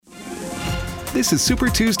This is Super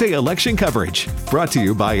Tuesday election coverage, brought to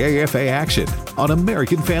you by AFA Action on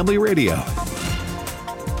American Family Radio.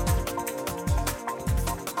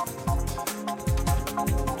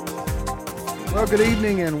 Well, good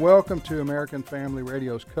evening and welcome to American Family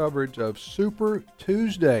Radio's coverage of Super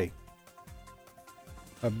Tuesday.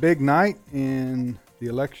 A big night in the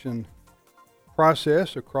election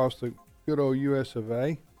process across the good old US of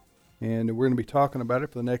A. And we're going to be talking about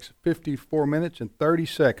it for the next 54 minutes and 30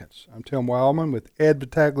 seconds. I'm Tim Wildmon with Ed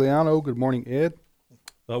Vitagliano. Good morning, Ed.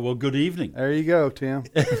 Well, good evening. There you go, Tim.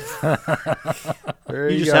 There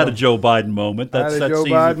you just go. had a Joe Biden moment. That's a Joe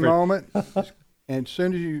Biden moment. And as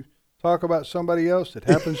soon as you talk about somebody else, it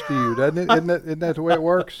happens to you, doesn't it? Isn't that the way it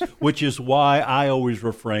works? Which is why I always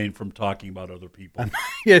refrain from talking about other people.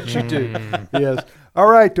 Yes, you do. Yes. All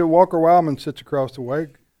right, Walker Wildman sits across the way.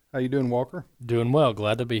 How you doing, Walker? Doing well.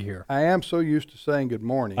 Glad to be here. I am so used to saying good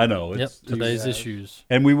morning. I know. It's today's issues.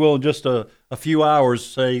 And we will in just a few hours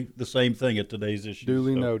say the same thing at today's issues.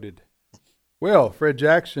 Duly noted. Well, Fred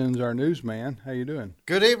Jackson's our newsman. How you doing?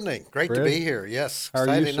 Good evening. Great Fred? to be here. Yes. How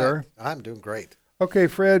are you, sir? I'm doing great. Okay,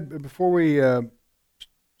 Fred, before we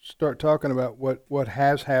start talking about what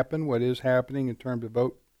has happened, what is happening in terms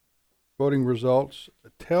of voting results,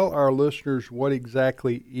 tell our listeners what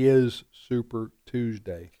exactly is Super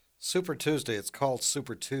Tuesday. Super Tuesday, it's called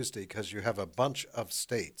Super Tuesday because you have a bunch of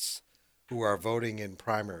states who are voting in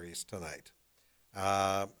primaries tonight.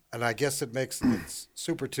 And I guess it makes it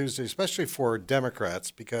Super Tuesday, especially for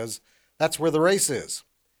Democrats, because that's where the race is.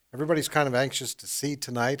 Everybody's kind of anxious to see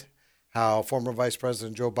tonight how former Vice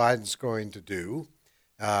President Joe Biden's going to do,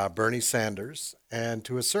 Bernie Sanders, and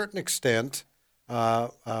to a certain extent,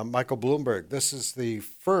 Michael Bloomberg. This is the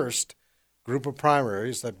first group of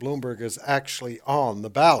primaries that Bloomberg is actually on the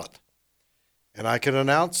ballot. And I can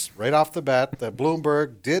announce right off the bat that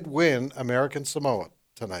Bloomberg did win American Samoa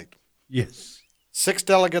tonight. Yes. 6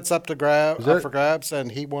 delegates up for grabs,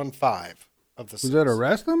 and he won 5 of the 6. Was that a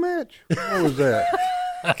wrestling match? What was that?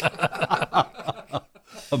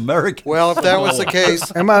 American. Well, if that was the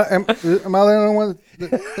case, Am I the only one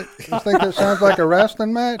that think that sounds like a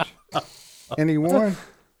wrestling match? And he won.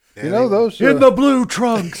 You know those in the blue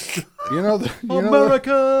trunks.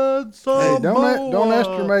 American Samoa. Hey, don't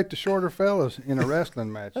estimate the shorter fellas in a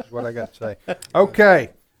wrestling match. Is what I got to say. Okay,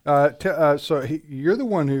 you're the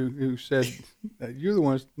one who said you're the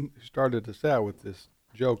one who started us out with this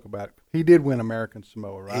joke about it. He did win American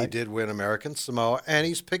Samoa, right? He did win American Samoa, and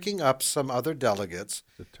he's picking up some other delegates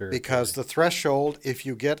because the threshold, if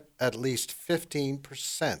you get at least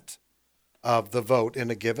 15% of the vote in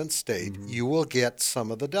a given state, you will get some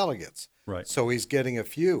of the delegates. Right. So he's getting a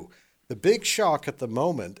few. The big shock at the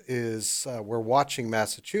moment is we're watching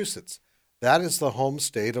Massachusetts. That is the home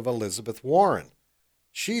state of Elizabeth Warren.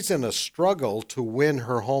 She's in a struggle to win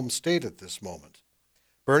her home state at this moment.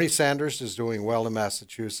 Bernie Sanders is doing well in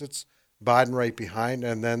Massachusetts, Biden right behind,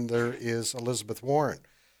 and then there is Elizabeth Warren.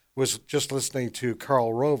 Was just listening to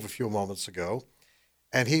Karl Rove a few moments ago,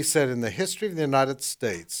 and he said in the history of the United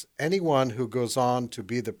States, anyone who goes on to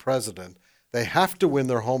be the president, they have to win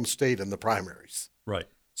their home state in the primaries. Right.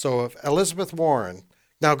 So if Elizabeth Warren,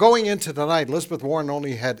 now going into tonight, Elizabeth Warren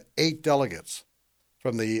only had 8 delegates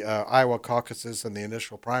from the Iowa caucuses and the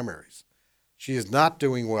initial primaries. She is not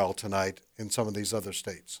doing well tonight in some of these other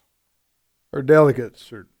states. Her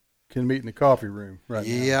delegates can meet in the coffee room right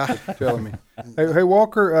now. Yeah. Telling me. Hey,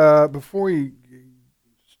 Walker, before you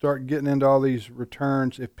start getting into all these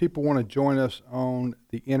returns, if people want to join us on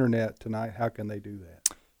the internet tonight, how can they do that?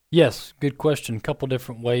 Yes, good question. A couple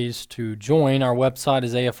different ways to join. Our website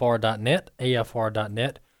is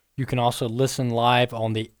afr.net. You can also listen live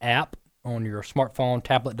on the app on your smartphone,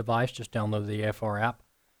 tablet device. Just download the AFR app.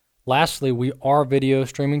 Lastly, we are video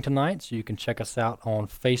streaming tonight, so you can check us out on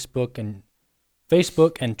Facebook and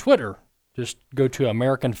Twitter. Just go to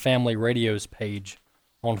American Family Radio's page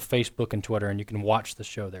on Facebook and Twitter, and you can watch the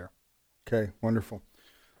show there. Okay, wonderful.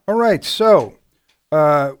 All right, so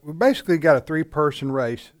we basically got a 3-person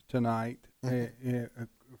race tonight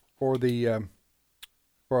for the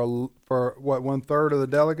for what, 1/3 of the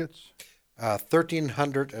delegates.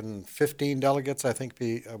 1,315 delegates, I think,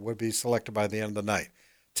 would be selected by the end of the night.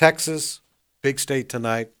 Texas, big state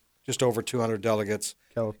tonight, just over 200 delegates.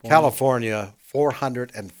 California,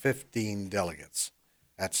 415 delegates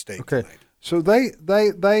at stake tonight. So they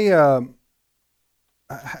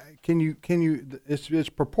it's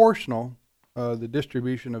proportional, the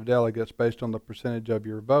distribution of delegates based on the percentage of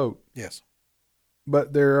your vote. Yes.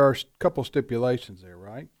 But there are a couple stipulations there,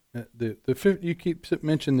 right? You keep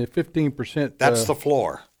mentioning the 15%. That's the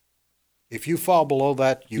floor. If you fall below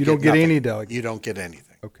that, you don't get nothing. any delegates. You don't get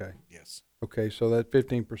anything. Okay. Yes. Okay, so that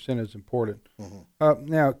 15% is important. Mm-hmm.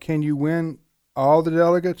 Now, can you win all the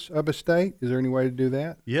delegates of a state? Is there any way to do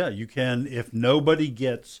that? Yeah, you can if nobody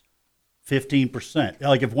gets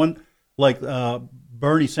 15%.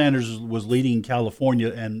 Bernie Sanders was leading in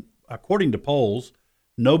California, and according to polls,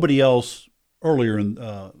 nobody else earlier in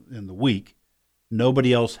the week,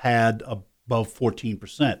 nobody else had above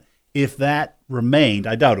 14%. If that remained,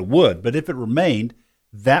 I doubt it would, but if it remained,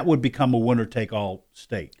 that would become a winner-take-all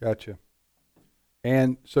state. Gotcha.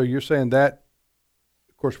 And so you're saying that,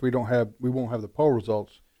 of course, we won't have the poll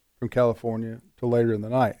results from California till later in the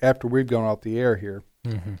night after we've gone off the air here.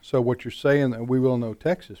 Mm-hmm. So what you're saying, and we will know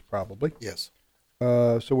Texas probably. Yes.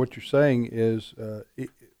 So what you're saying is,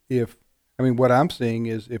 what I'm seeing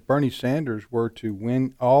is if Bernie Sanders were to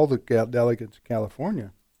win all the delegates in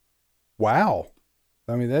California, wow.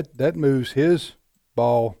 I mean, that moves his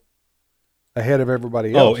ball ahead of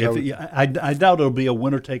everybody else. I doubt it'll be a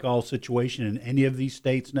winner-take-all situation in any of these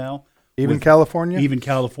states now. Even California? Even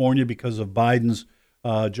California, because of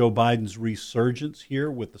Joe Biden's resurgence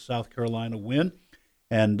here with the South Carolina win,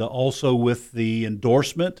 and also with the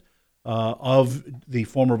endorsement of the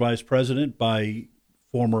former vice president by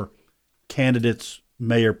former candidates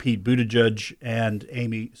Mayor Pete Buttigieg and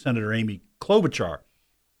Senator Amy Klobuchar.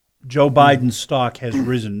 Joe Biden's stock has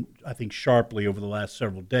risen, I think, sharply over the last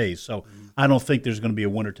several days. So I don't think there's going to be a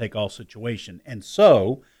winner-take-all situation. And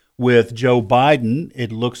so with Joe Biden,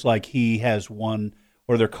 it looks like he has won,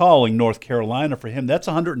 or they're calling North Carolina for him. That's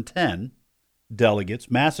 110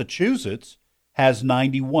 delegates. Massachusetts has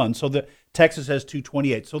 91. So Texas has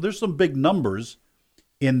 228. So there's some big numbers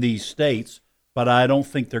in these states, but I don't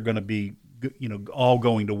think they're going to be, all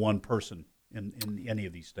going to one person in any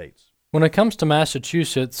of these states. When it comes to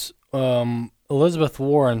Massachusetts, Senator Elizabeth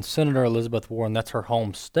Warren, that's her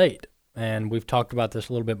home state. And we've talked about this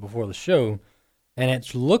a little bit before the show. And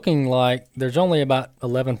it's looking like there's only about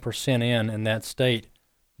 11% in that state.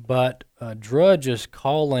 But Drudge is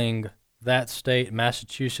calling that state,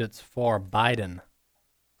 Massachusetts, for Biden,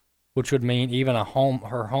 which would mean even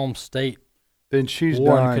her home state, then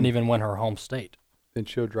Warren done. couldn't even win her home state. Then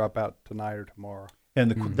she'll drop out tonight or tomorrow.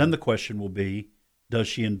 And then the question will be, does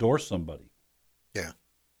she endorse somebody? Yeah.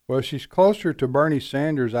 Well, she's closer to Bernie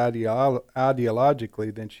Sanders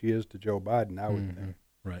ideologically than she is to Joe Biden, I would think.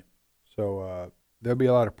 Right. So there'll be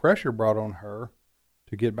a lot of pressure brought on her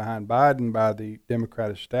to get behind Biden by the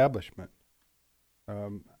Democrat establishment.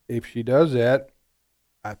 If she does that,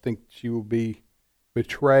 I think she will be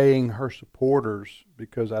betraying her supporters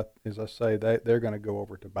because, as I say, they're going to go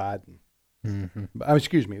over to Biden. Mm-hmm.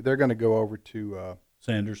 Excuse me, they're going to go over to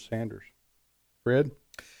Sanders. Fred?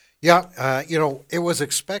 Yeah, it was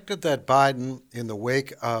expected that Biden, in the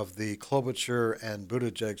wake of the Klobuchar and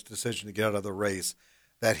Buttigieg's decision to get out of the race,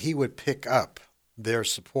 that he would pick up their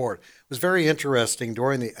support. It was very interesting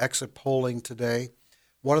during the exit polling today.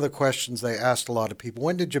 One of the questions they asked a lot of people,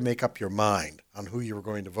 when did you make up your mind on who you were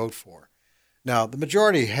going to vote for? Now, the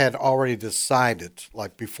majority had already decided,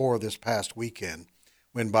 like before this past weekend,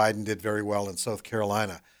 when Biden did very well in South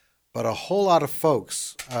Carolina. But a whole lot of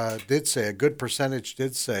folks did say, a good percentage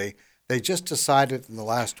did say, they just decided in the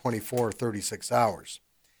last 24 or 36 hours.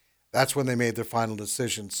 That's when they made their final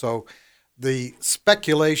decision. So the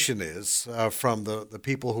speculation is, from the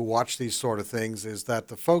people who watch these sort of things, is that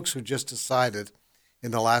the folks who just decided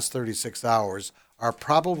in the last 36 hours are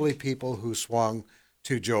probably people who swung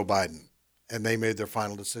to Joe Biden, and they made their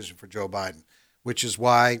final decision for Joe Biden, which is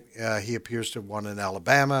why he appears to have won in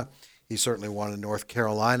Alabama. He certainly won in North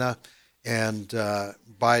Carolina, and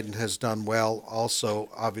Biden has done well also,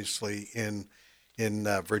 obviously, in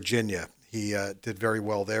Virginia. He did very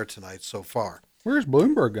well there tonight so far. Where's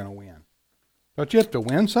Bloomberg going to win? Don't you have to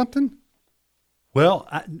win something? Well,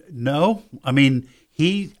 no. I mean,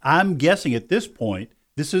 I'm guessing at this point,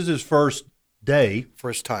 this is his first day.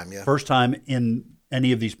 First time, yeah. First time in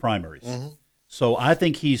any of these primaries. Mm-hmm. So I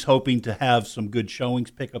think he's hoping to have some good showings,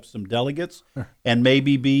 pick up some delegates, and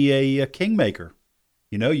maybe be a kingmaker.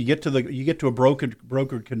 You get to a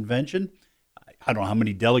brokered convention. I don't know how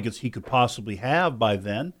many delegates he could possibly have by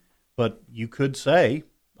then, but you could say,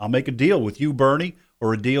 "I'll make a deal with you, Bernie,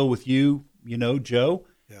 or a deal with you, Joe.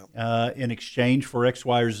 Yeah. In exchange for X,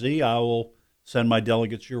 Y, or Z, I will send my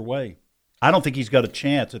delegates your way." I don't think he's got a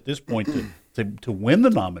chance at this point to win the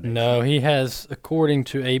nomination. No, he has, according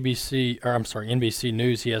to NBC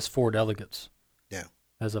News, he has 4 delegates. Yeah.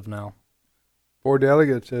 As of now. 4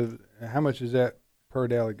 delegates. How much is that per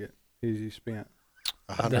delegate? Has he spent?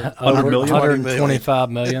 100 million? 125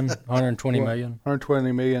 million. 120 million.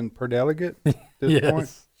 120 million per delegate at this yes. point?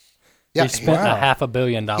 Yeah, he spent $500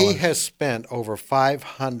 million. He has spent over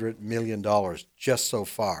 $500 million just so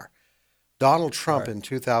far. Donald Trump in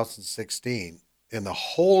 2016, in the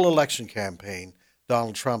whole election campaign,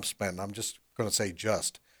 Donald Trump spent, I'm just going to say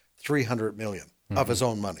 $300 million of his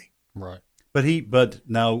own money. Right. But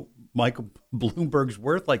now Michael Bloomberg's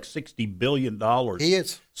worth like $60 billion. He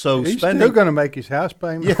is. So He's still going to make his house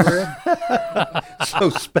payment. So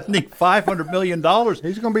spending $500 million.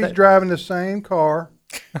 He's going to be driving the same car.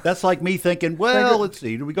 That's like me thinking, well, let's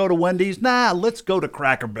see, do we go to Wendy's? Nah, let's go to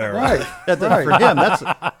Cracker Barrel. Right. For him,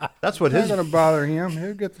 that's what It's his. not going to bother him.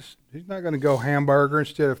 He's not going to go hamburger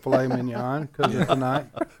instead of filet mignon because of tonight.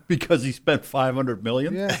 Because he spent $500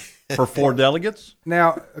 million Yeah. for 4 delegates.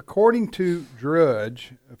 Now, according to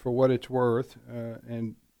Drudge, for what it's worth,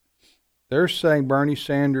 and they're saying Bernie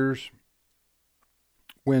Sanders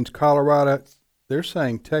wins Colorado. They're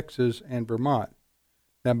saying Texas and Vermont.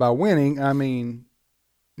 Now, by winning, I mean,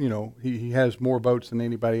 he has more votes than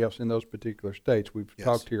anybody else in those particular states. We've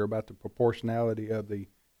talked here about the proportionality of the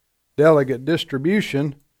delegate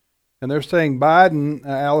distribution, and they're saying Biden,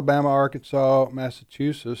 Alabama, Arkansas,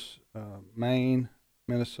 Massachusetts, Maine,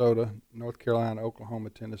 Minnesota, North Carolina, Oklahoma,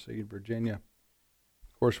 Tennessee, and Virginia.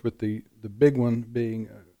 Of course, with the big one being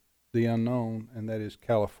the unknown, and that is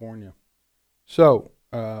California. So,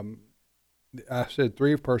 I said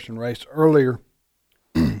 3-person race earlier.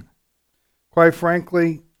 Quite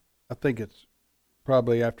frankly, I think it's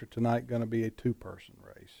probably after tonight going to be a 2-person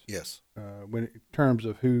race. Yes. In terms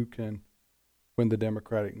of who can win the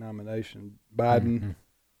Democratic nomination, Biden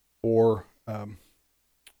or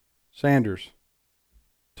Sanders.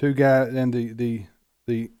 2 guys, and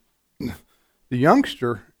the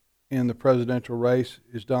youngster in the presidential race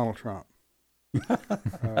is Donald Trump.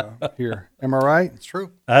 Here, am I right? It's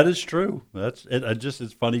true. That is true. That's it.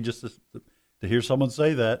 It's funny just to hear someone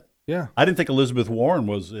say that. Yeah. I didn't think Elizabeth Warren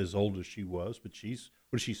was as old as she was, but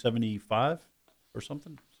what is she, 75 or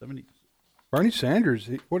something? 70. Bernie Sanders,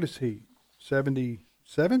 what is he,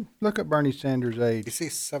 77? Look up Bernie Sanders' age. Is he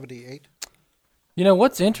 78?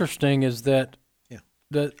 What's interesting is that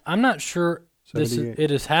I'm not sure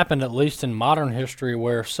it has happened, at least in modern history,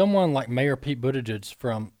 where someone like Mayor Pete Buttigieg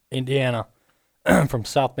from Indiana, from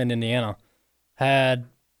South Bend, Indiana, had,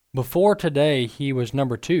 before today, he was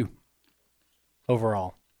number 2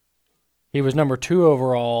 overall. He was number 2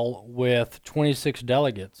 overall with 26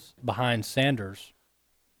 delegates behind Sanders,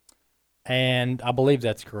 and I believe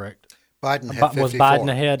that's correct. Biden had 54. Was Biden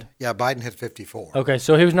ahead? Yeah, Biden had 54. Okay,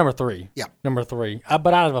 so he was number 3. Yeah. Number 3.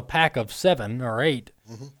 But out of a pack of 7 or 8,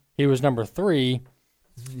 he was number 3,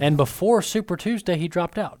 and before Super Tuesday, he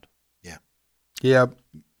dropped out. Yeah,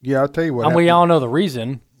 I'll tell you what. And we all know the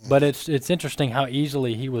reason, but it's interesting how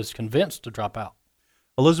easily he was convinced to drop out.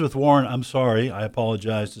 Elizabeth Warren, I'm sorry. I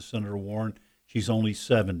apologize to Senator Warren. She's only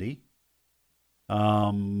 70.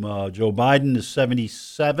 Joe Biden is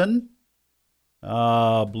 77.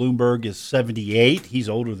 Bloomberg is 78. He's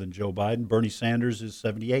older than Joe Biden. Bernie Sanders is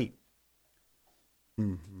 78.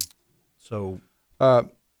 So, let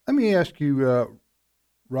me ask you,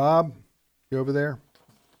 Rob, you over there?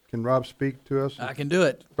 Can Rob speak to us? I can do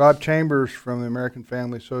it. Rob Chambers from the American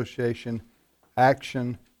Family Association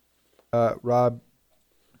Action. Rob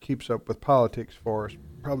keeps up with politics for us,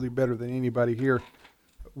 probably better than anybody here.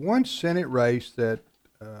 One Senate race that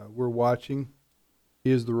we're watching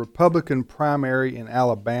is the Republican primary in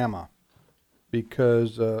Alabama,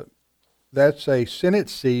 because that's a Senate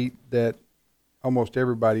seat that almost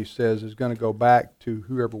everybody says is going to go back to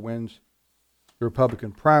whoever wins the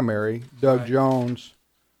Republican primary. Doug Jones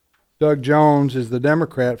is the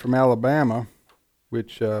Democrat from Alabama,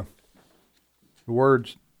 which the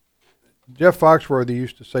words Jeff Foxworthy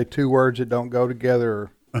used to say 2 words that don't go together,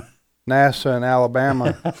 or NASA and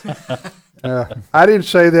Alabama. I didn't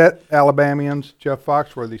say that, Alabamians. Jeff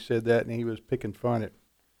Foxworthy said that, and he was picking fun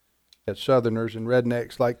at Southerners and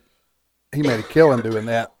rednecks, like he made a killing doing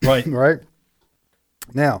that. Right. Right?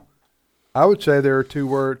 Now, I would say there are 2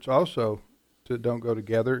 words also that don't go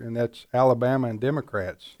together, and that's Alabama and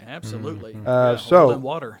Democrats. Absolutely. So,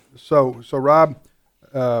 water. So Rob,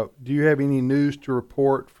 do you have any news to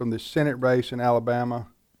report from the Senate race in Alabama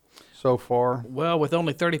so far? Well, with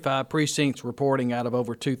only 35 precincts reporting out of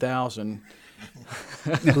over 2,000.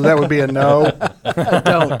 So that would be a no?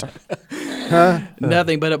 Don't. Huh?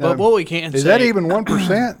 Nothing but what we can say. Is that even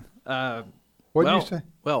 1%? What did well, you say?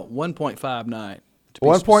 Well, 1.59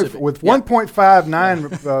 be specific. With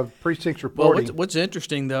 1.59 precincts reporting. Well, what's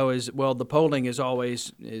interesting though is the polling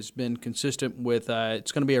has been consistent with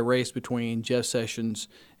it's going to be a race between Jeff Sessions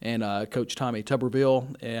and Coach Tommy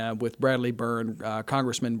Tuberville, with Bradley Byrne,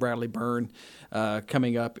 Congressman Bradley Byrne,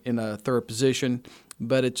 coming up in a third position.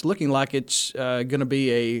 But it's looking like it's going to be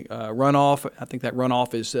a runoff. I think that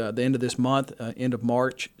runoff is the end of this month, end of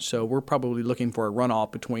March. So we're probably looking for a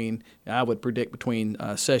runoff I would predict, between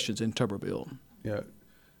Sessions and Tuberville. Yeah,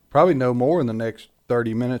 probably no more in the next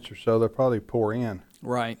 30 minutes or so. They'll probably pour in.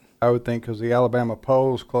 Right. I would think, because the Alabama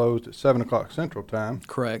polls closed at 7 o'clock Central Time.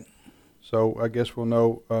 Correct. So I guess we'll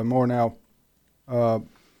know more now.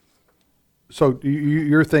 So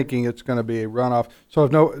you're thinking it's going to be a runoff. So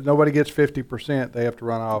if nobody gets 50%, they have to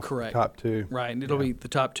run off Correct. the top two. Right, and it'll be the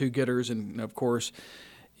top two getters, and of course,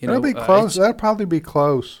 It'll be close. That'll probably be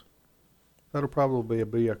close. That'll probably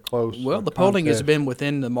be a close. Well, the polling has been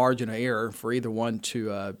within the margin of error for either one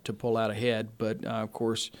to pull out ahead, but of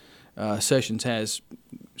course, Sessions has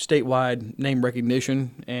statewide name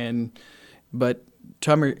recognition, but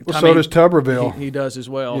Tommy, so does Tuberville. He does as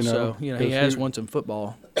well. So he has won some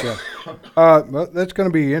football. Yeah. Well, that's going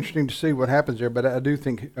to be interesting to see what happens there. But I do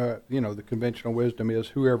think the conventional wisdom is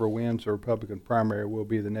whoever wins the Republican primary will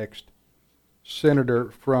be the next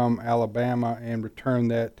senator from Alabama and return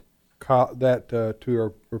that to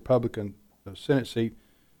a Republican Senate seat,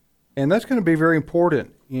 and that's going to be very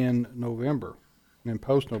important in November and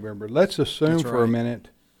post-November. Let's assume for a minute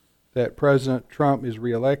that President Trump is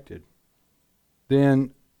reelected.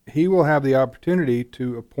 Then he will have the opportunity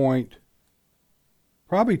to appoint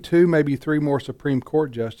probably 2, maybe 3 more Supreme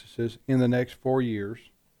Court justices in the next 4 years,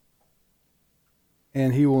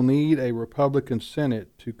 and he will need a Republican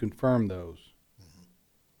Senate to confirm those.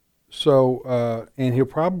 So, and he'll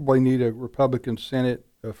probably need a Republican Senate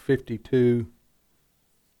of 52,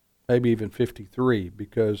 maybe even 53,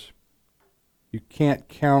 because you can't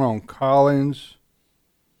count on Collins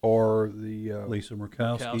or the Lisa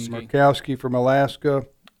Murkowski from Alaska,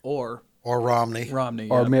 or Romney,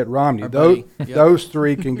 or Mitt Romney. Those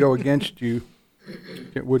 3 can go against you.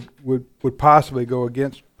 It would possibly go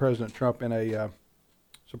against President Trump in a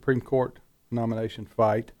Supreme Court nomination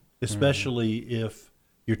fight, especially if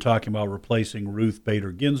you're talking about replacing Ruth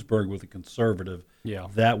Bader Ginsburg with a conservative. Yeah,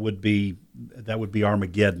 that would be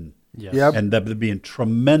Armageddon. Yes. Yep. And that would be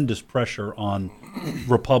tremendous pressure on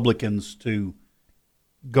Republicans to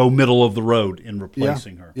go middle of the road in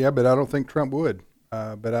replacing her. Yeah, but I don't think Trump would.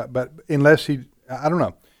 But unless I don't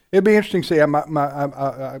know. It'd be interesting to see.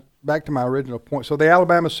 Back to my original point. So the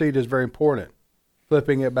Alabama seat is very important.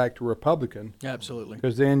 Flipping it back to Republican. Absolutely.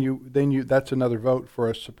 Because then that's another vote for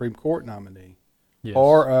a Supreme Court nominee. Yes.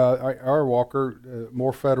 Or Walker,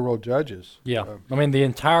 more federal judges. Yeah. I mean, the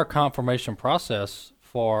entire confirmation process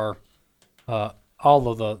for all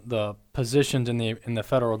of the positions in the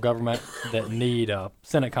federal government that need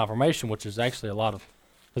Senate confirmation, which is actually a lot of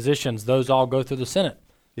positions, those all go through the Senate.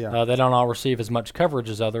 Yeah. They don't all receive as much coverage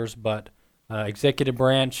as others, but executive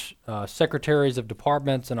branch, secretaries of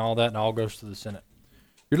departments, and all that, all goes to the Senate.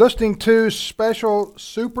 You're listening to special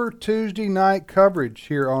Super Tuesday night coverage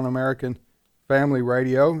here on American Family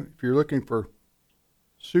Radio. If you're looking for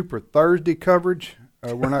Super Thursday coverage,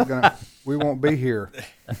 we're not gonna. We won't be here.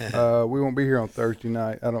 We won't be here on Thursday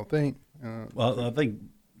night, I don't think. Well, I think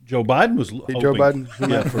Joe Biden was hoping. Joe Biden,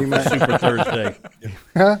 for Super Thursday.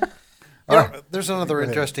 There's another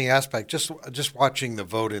interesting aspect. Just watching the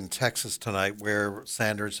vote in Texas tonight, where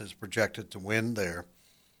Sanders is projected to win there.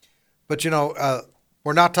 But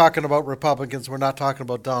we're not talking about Republicans. We're not talking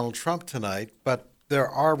about Donald Trump tonight. But there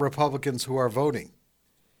are Republicans who are voting.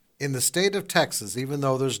 In the state of Texas, even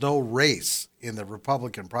though there's no race in the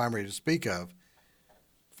Republican primary to speak of,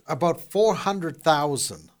 about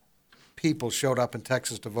 400,000 people showed up in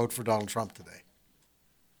Texas to vote for Donald Trump today.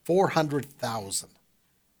 400,000.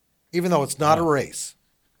 Even though it's not a race.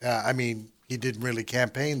 He didn't really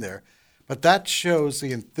campaign there. But that shows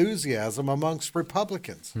the enthusiasm amongst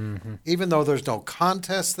Republicans. Mm-hmm. Even though there's no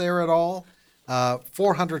contest there at all,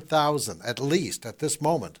 400,000 at least at this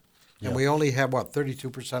moment. And we only have,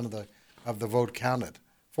 32% of the vote counted.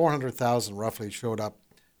 400,000 roughly showed up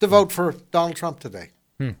to vote for Donald Trump today.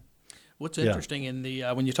 What's interesting in the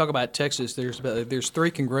when you talk about Texas, there's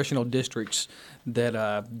 3 congressional districts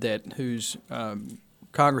that whose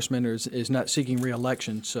congressman is not seeking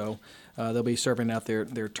re-election, so they'll be serving out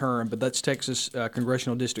their term. But that's Texas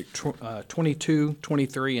Congressional District 22,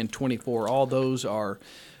 23, and 24. All those are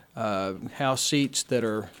House seats that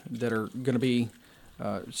are going to be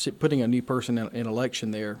putting a new person in election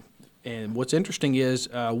there. And what's interesting is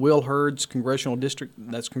Will Hurd's congressional district,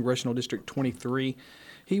 that's Congressional District 23,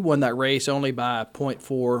 he won that race only by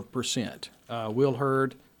 0.4%. Will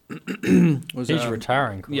Hurd was He's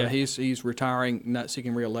retiring. Correct? Yeah, he's retiring, not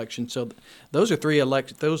seeking re-election. So those are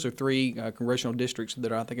three congressional districts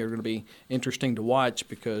that I think are going to be interesting to watch,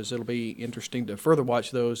 because it'll be interesting to further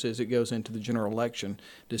watch those as it goes into the general election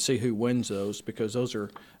to see who wins those, because those are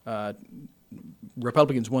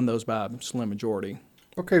Republicans won those by a slim majority.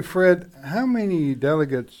 Okay, Fred, how many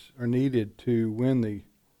delegates are needed to win the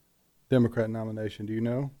Democrat nomination? Do you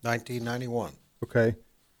know? 1991. Okay.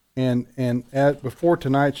 And before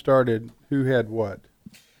tonight started, who had what?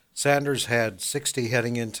 Sanders had 60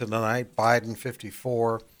 heading into the night, Biden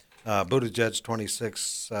 54, Buttigieg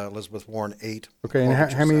 26, Elizabeth Warren 8. Okay, and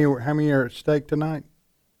how many are at stake tonight?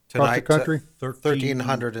 Across the country?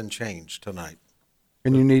 1,300 and change tonight.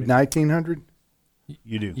 And you need 1,900?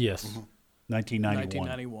 You do. Yes. Mm-hmm.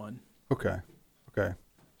 1991. Okay.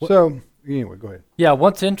 So, anyway, go ahead. Yeah,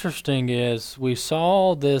 what's interesting is we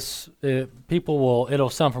saw this, it'll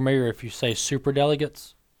sound familiar if you say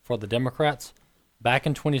superdelegates for the Democrats. Back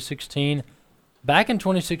in 2016,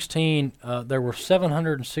 there were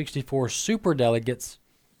 764 superdelegates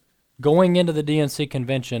going into the DNC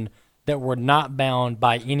convention that were not bound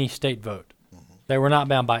by any state vote. Mm-hmm. They were not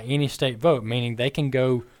bound by any state vote, meaning they can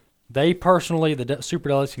go, the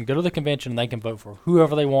superdelegates can go to the convention and they can vote for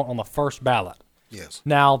whoever they want on the first ballot. Yes.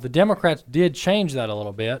 Now, the Democrats did change that a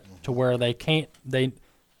little bit to where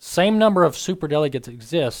same number of superdelegates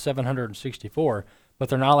exist, 764, but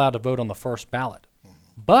they're not allowed to vote on the first ballot.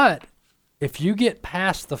 But if you get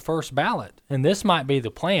past the first ballot, and this might be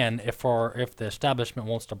the plan if the establishment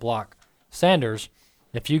wants to block Sanders,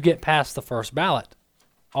 if you get past the first ballot,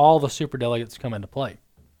 all the superdelegates come into play.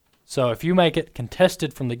 So if you make it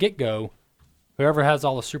contested from the get-go, whoever has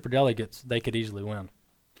all the superdelegates, they could easily win.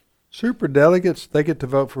 Superdelegates, they get to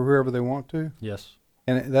vote for whoever they want to? Yes.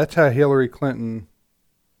 And that's how Hillary Clinton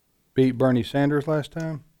beat Bernie Sanders last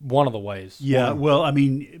time? One of the ways. Yeah, well, I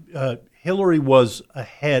mean, Hillary was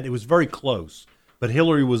ahead. It was very close, but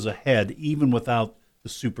Hillary was ahead even without the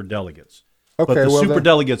superdelegates. Okay, but the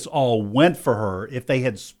superdelegates all went for her. If they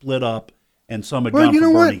had split up and some had gone you for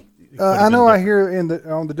know Bernie. I know I hear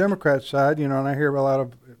on the Democrat side, and I hear a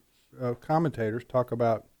lot of commentators talk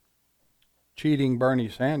about cheating Bernie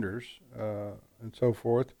Sanders and so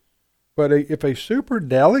forth. But if a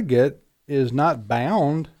superdelegate is not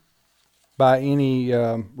bound by any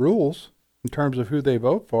rules in terms of who they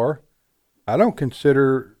vote for, I don't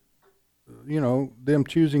consider, them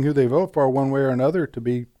choosing who they vote for one way or another to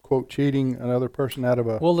be, quote, cheating another person out of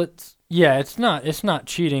a... Well, it's not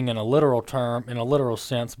cheating in a literal term, in a literal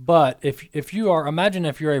sense, but if you are, imagine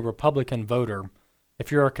if you're a Republican voter,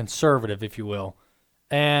 if you're a conservative, if you will,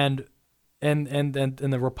 and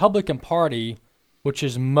the Republican Party, which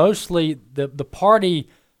is mostly the party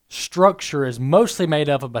structure is mostly made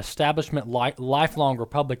up of establishment lifelong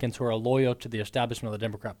Republicans who are loyal to the establishment of the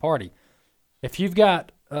Democrat Party. If you've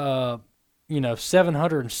got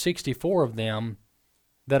 764 of them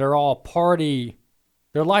that are all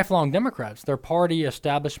they're lifelong Democrats, they're party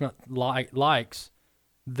establishment likes,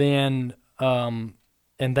 then and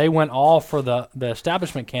they went all for the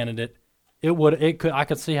establishment candidate, I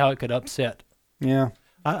could see how it could upset. Yeah.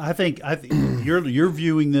 I think you're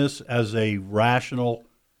viewing this as a rational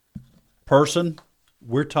person.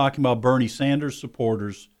 We're talking about Bernie Sanders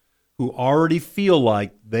supporters who already feel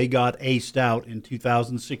like they got aced out in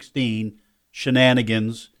 2016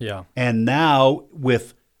 shenanigans. Yeah. And now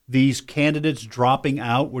with these candidates dropping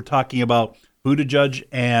out, we're talking about Buttigieg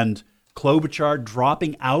and Klobuchar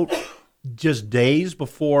dropping out just days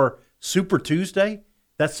before Super Tuesday.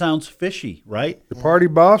 That sounds fishy, right? The party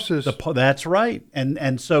bosses. That's right.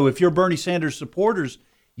 And so if you're Bernie Sanders supporters,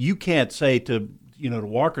 you can't say to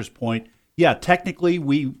Walker's point, yeah, technically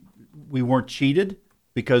we weren't cheated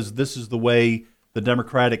because this is the way the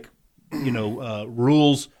Democratic,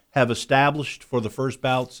 rules have established for the first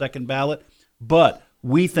ballot, second ballot. But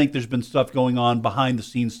we think there's been stuff going on behind the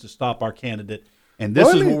scenes to stop our candidate, and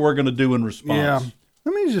this is what we're going to do in response. Yeah.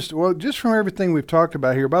 Let me just from everything we've talked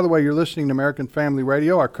about here, by the way, you're listening to American Family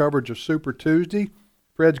Radio, our coverage of Super Tuesday.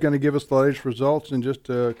 Fred's going to give us the latest results in just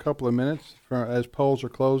a couple of minutes as polls are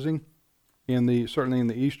closing, certainly in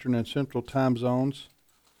the Eastern and Central time zones,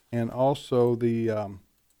 and also the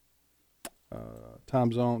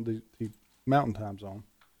time zone, the Mountain time zone.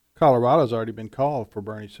 Colorado's already been called for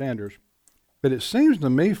Bernie Sanders. But it seems to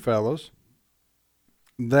me, fellas,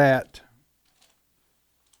 that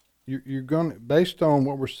you're going, based on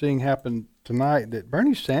what we're seeing happen tonight, that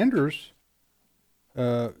Bernie Sanders,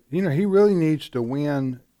 he really needs to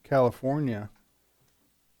win California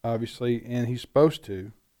obviously, and he's supposed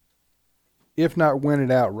to, if not win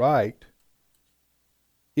it outright.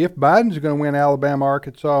 If Biden's going to win Alabama,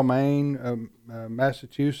 Arkansas, Maine,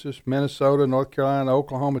 Massachusetts, Minnesota, North Carolina,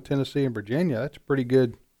 Oklahoma, Tennessee, and Virginia, that's a pretty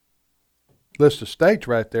good list of states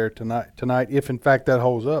right there tonight, if in fact that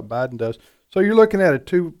holds up. Biden does. So you're looking at a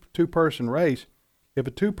two-person race. If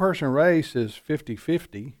a two-person race is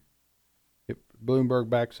 50-50, if Bloomberg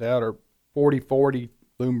backs out, or 40-40,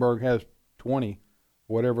 Bloomberg has 20,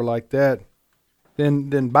 whatever like that, then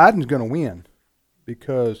Biden's going to win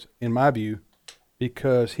because, in my view,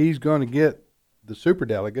 because he's going to get the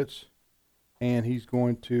superdelegates, and he's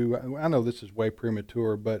going to, I know this is way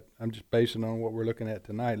premature, but I'm just basing on what we're looking at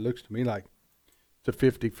tonight. It looks to me like it's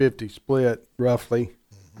a 50-50 split, roughly,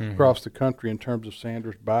 across the country in terms of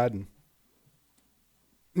Sanders-Biden.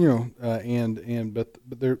 But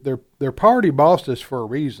their party bossed us for a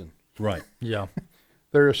reason. Right. Yeah.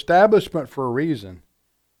 Their establishment for a reason.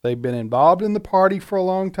 They've been involved in the party for a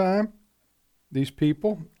long time, these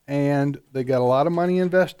people, and they got a lot of money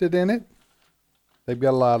invested in it. They've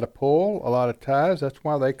got a lot of pull, a lot of ties. That's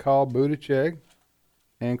why they called Buttigieg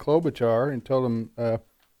and Klobuchar and told them,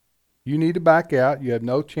 you need to back out. You have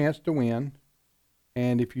no chance to win.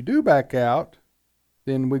 And if you do back out,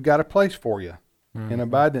 then we've got a place for you in a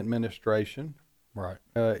Biden administration. Right.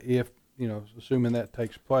 Assuming that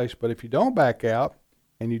takes place. But if you don't back out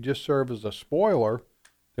and you just serve as a spoiler,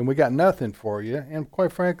 then we got nothing for you. And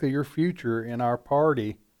quite frankly, your future in our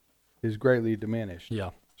party is greatly diminished.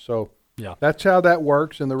 Yeah. So yeah, that's how that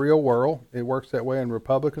works in the real world. It works that way in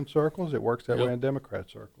Republican circles. It works that way in Democrat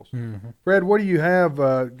circles. Mm-hmm. Fred, what do you have?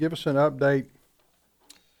 Give us an update.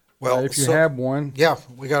 Well, if you have one. Yeah,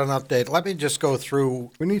 we got an update. Let me just go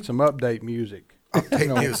through. We need some update music.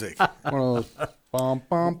 Update music. One of those bum,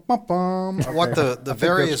 bum, bum, bum. Okay. What the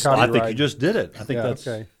various. I think you just did it. I think that's.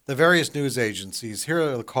 Okay. The various news agencies, here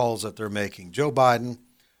are the calls that they're making. Joe Biden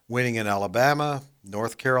winning in Alabama,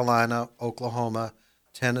 North Carolina, Oklahoma,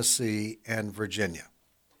 Tennessee, and Virginia.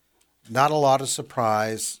 Not a lot of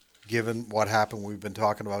surprise given what happened we've been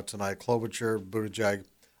talking about tonight. Klobuchar, Buttigieg,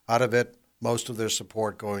 out of it, most of their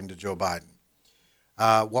support going to Joe Biden.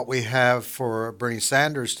 What we have for Bernie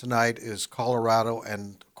Sanders tonight is Colorado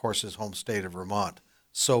and, of course, his home state of Vermont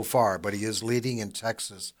so far, but he is leading in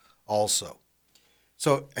Texas also.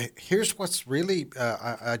 So here's what's really,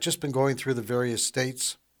 I've just been going through the various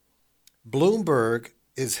states. Bloomberg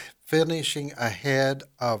is finishing ahead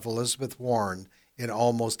of Elizabeth Warren in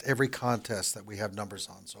almost every contest that we have numbers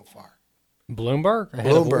on so far. Bloomberg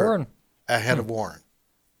ahead of Warren? Ahead of Warren.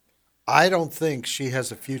 I don't think she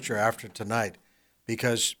has a future after tonight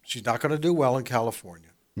because she's not going to do well in California.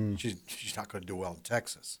 She's not going to do well in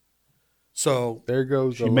Texas. So there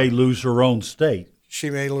goes. She may lose her own state. She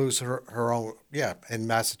may lose her own, in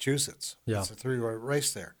Massachusetts. Yeah. It's a three-way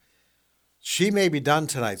race there. She may be done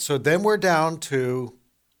tonight. So then we're down to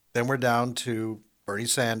Bernie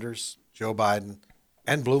Sanders, Joe Biden,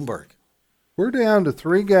 and Bloomberg. We're down to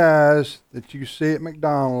three guys that you see at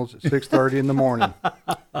McDonald's at 6:30 in the morning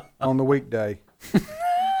on the weekday.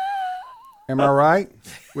 Am I right?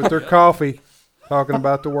 With their coffee, talking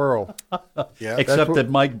about the world. Yeah. Except that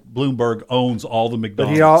Mike Bloomberg owns all the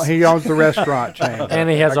McDonald's. But he owns the restaurant chain. And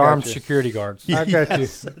he has armed security guards. I got you.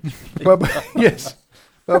 But yes.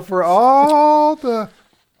 But for all the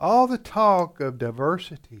talk of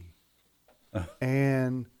diversity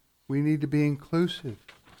and we need to be inclusive.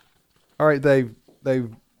 All right, they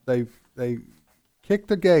kicked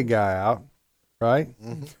the gay guy out, right?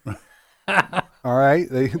 Mm-hmm. All right,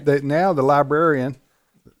 they now the librarian,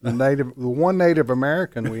 the one Native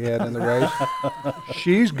American we had in the race,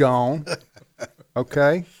 she's gone.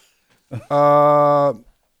 Okay. What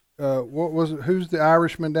was it? Who's the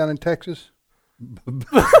Irishman down in Texas?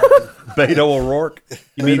 Beto O'Rourke?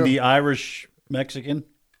 You mean the Irish Mexican?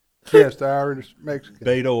 Yes, the Irish Mexican.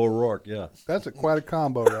 Beto O'Rourke, yeah. That's quite a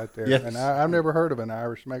combo right there. Yes. And I've never heard of an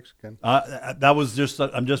Irish Mexican. That was just,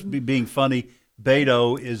 I'm just being funny.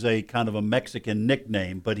 Beto is a kind of a Mexican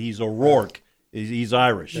nickname, but he's O'Rourke. He's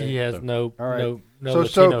Irish. He has no Latino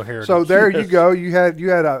so heritage. So there you go. You had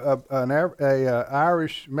an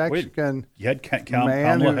Irish Mexican You had man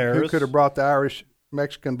Kamala Harris. who could have brought the Irish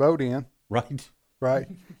Mexican vote in. Right. Right.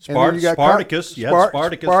 Spartacus. You had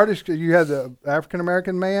Spartacus. You had the African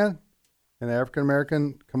American man and the African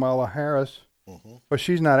American Kamala Harris. Mm-hmm. But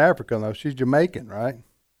she's not African though. She's Jamaican, right?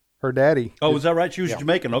 Her daddy. Oh, is that right? She was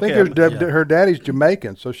Jamaican. Okay. I think her daddy's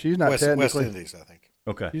Jamaican, so she's not technically West Indies, I think.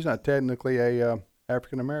 Okay. She's not technically a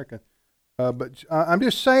African American. But I'm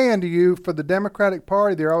just saying to you, for the Democratic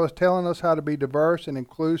Party, they're always telling us how to be diverse and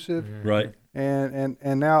inclusive. Mm-hmm. Right.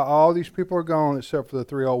 And now all these people are gone except for the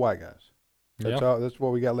three old white guys. That's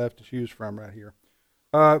what we got left to choose from right here.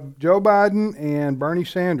 Joe Biden and Bernie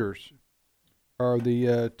Sanders are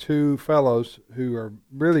the two fellows who are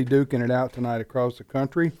really duking it out tonight across the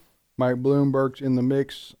country. Mike Bloomberg's in the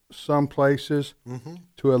mix some places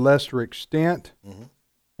to a lesser extent.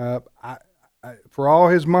 For all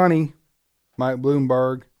his money, Mike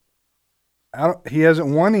Bloomberg, he hasn't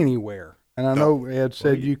won anywhere. And I know Ed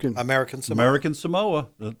said you can. American Samoa.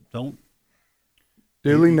 Don't.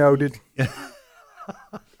 Duly noted.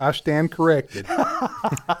 I stand corrected.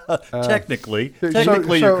 Technically, so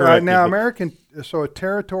you're correct. Now,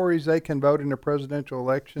 territories, they can vote in a presidential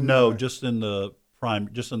election? No, just in the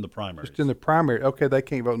primaries. Just in the primary. Okay, they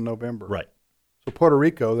can't vote in November. Right. So Puerto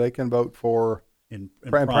Rico, they can vote for in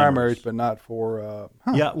primaries, but not for.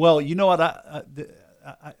 Yeah. Well, you know what? I'm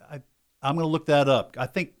going to look that up. I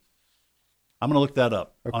think I'm going to look that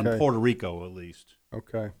up on Puerto Rico at least.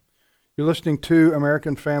 Okay. You're listening to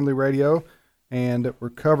American Family Radio, and we're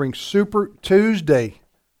covering Super Tuesday,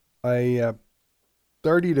 a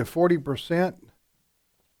 30 to 40%.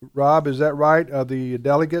 Rob, is that right? The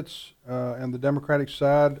delegates and the Democratic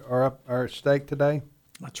side are at stake today.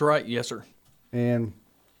 That's right. Yes, sir. And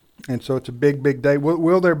so it's a big day.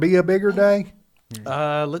 Will there be a bigger day?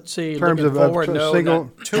 Let's see. In terms Looking of forward, no,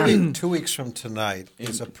 single. 2 weeks from tonight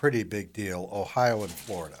is a pretty big deal. Ohio and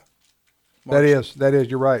Florida. That is.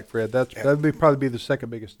 You're right, Fred. That'd probably be the second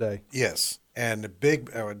biggest day. Yes, and the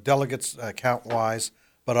big delegates count-wise,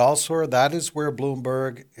 but also that is where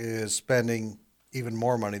Bloomberg is spending even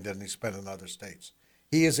more money than he spent in other states.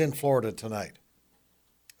 He is in Florida tonight,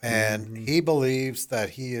 and he believes that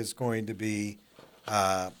he is going to be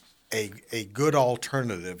a good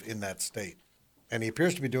alternative in that state, and he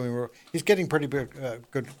appears to be doing. He's getting pretty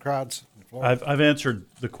good crowds in Florida. I've answered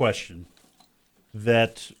the question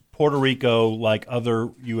that Puerto Rico, like other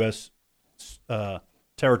U.S.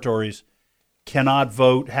 Territories, cannot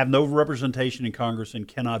vote, have no representation in Congress, and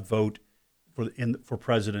cannot vote for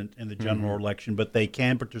president in the general election, but they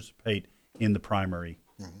can participate in the primary.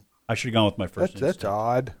 I should have gone with my first instinct. That's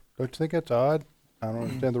odd. Don't you think that's odd? I don't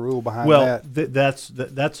understand the rule behind that. Well,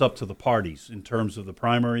 that's up to the parties in terms of the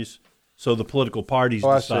primaries. So the political parties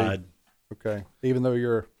decide. Okay, even though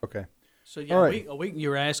you're okay. So a week. You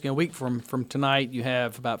were asking a week from tonight. You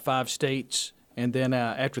have about 5 states, and then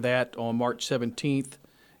after that, on March 17th,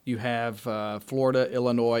 you have Florida,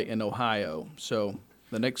 Illinois, and Ohio. So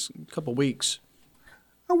the next couple weeks.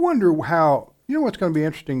 I wonder how. You know what's going to be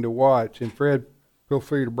interesting to watch, and Fred, feel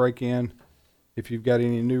free to break in if you've got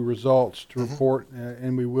any new results to report,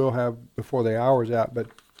 and we will have before the hour's out. But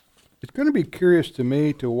it's going to be curious to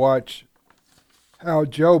me to watch how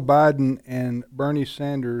Joe Biden and Bernie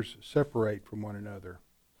Sanders separate from one another,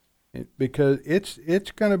 because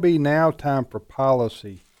it's going to be now time for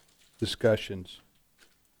policy discussions.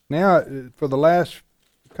 Now, for the last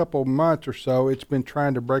couple of months or so, it's been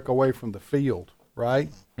trying to break away from the field, right,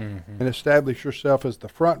 and establish yourself as the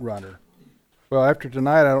front runner. Well, after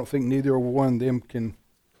tonight, I don't think neither one of them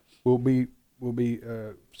will be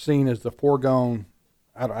seen as the foregone.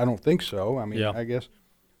 I don't think so. I mean, I guess.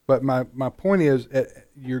 But my point is,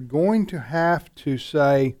 you're going to have to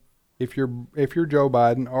say, if you're Joe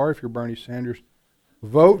Biden or if you're Bernie Sanders,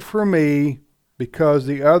 vote for me because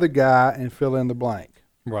the other guy, and fill in the blank.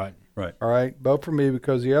 Right. All right, vote for me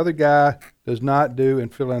because the other guy does not do,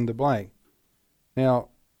 and fill in the blank. Now,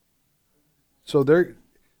 so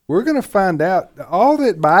we're going to find out. All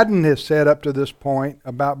that Biden has said up to this point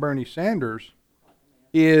about Bernie Sanders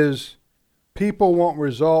is people want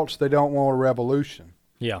results, they don't want a revolution.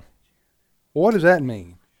 Yeah. What does that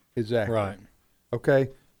mean exactly? Right. Okay.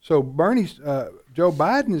 So Joe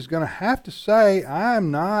Biden is going to have to say,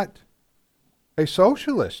 I'm not a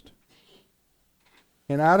socialist.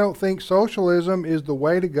 And I don't think socialism is the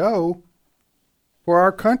way to go for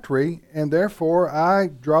our country, and therefore I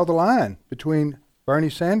draw the line between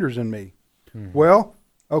Bernie Sanders and me. Well,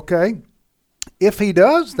 okay, if he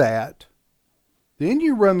does that, then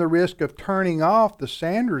you run the risk of turning off the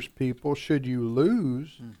Sanders people should you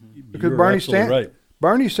lose. Because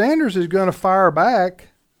Bernie Sanders is going to fire back,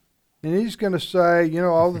 and he's going to say,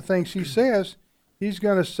 all the things he says. He's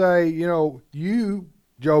going to say, you,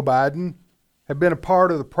 Joe Biden, have been a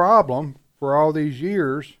part of the problem for all these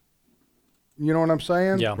years. You know what I'm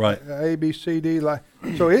saying? Yeah. Right. A, B, C, D.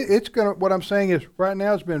 So it's going to, what I'm saying is right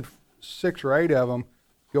now it's been 6 or 8 of them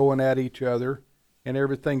going at each other, and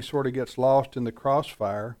everything sort of gets lost in the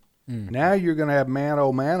crossfire. Now you're going to have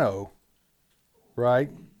mano, right?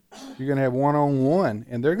 You're going to have one-on-one,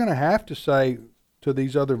 and they're going to have to say to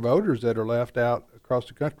these other voters that are left out across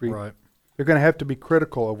the country, Right. they're going to have to be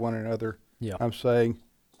critical of one another, Yeah. I'm saying,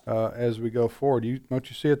 as we go forward. Don't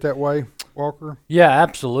you see it that way? Walker? Yeah,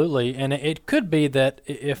 absolutely. And it could be that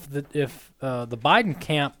if the Biden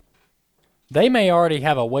camp, they may already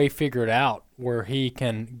have a way figured out where he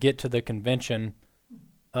can get to the convention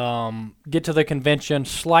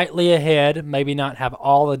slightly ahead, maybe not have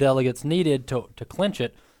all the delegates needed to clinch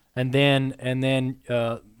it, and then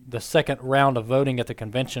the second round of voting at the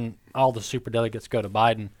convention, all the superdelegates go to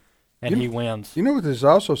Biden, and he wins. You know what this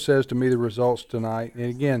also says to me, the results tonight? And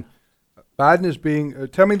again, Biden is being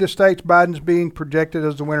tell me the states Biden's being projected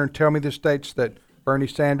as the winner, and tell me the states that Bernie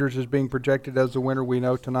Sanders is being projected as the winner we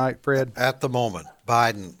know tonight, Fred. At the moment,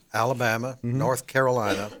 Biden, Alabama, North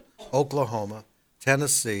Carolina, Oklahoma,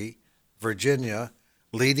 Tennessee, Virginia,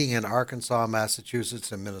 leading in Arkansas,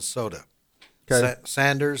 Massachusetts, and Minnesota. Okay.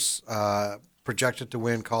 Sanders projected to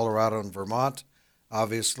win Colorado and Vermont,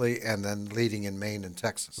 obviously, and then leading in Maine and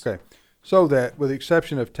Texas. Okay. So that, with the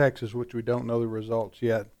exception of Texas, which we don't know the results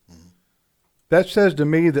yet, that says to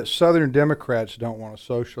me that Southern Democrats don't want a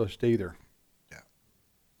socialist either. Yeah.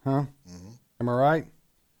 Huh? Am I right?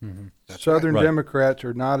 That's Southern right. Democrats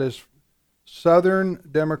are not as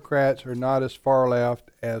far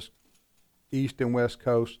left as East and West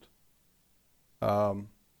Coast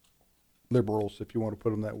liberals, if you want to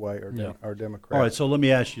put them that way, or Democrats. All right, so let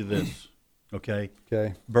me ask you this, okay?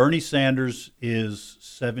 Okay. Bernie Sanders is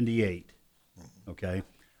 78, okay?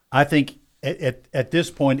 I think at this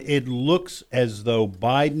point it looks as though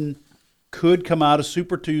Biden could come out of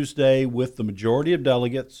Super Tuesday with the majority of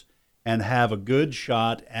delegates and have a good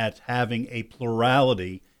shot at having a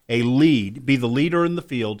plurality, a lead, be the leader in the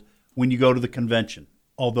field when you go to the convention,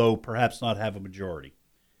 although perhaps not have a majority.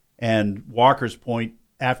 And Walker's point,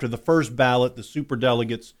 after the first ballot, the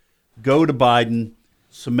superdelegates go to Biden,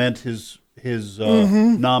 cement his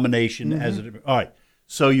nomination as it. All right.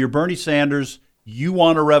 So you're Bernie Sanders. You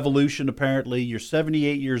want a revolution, apparently. You're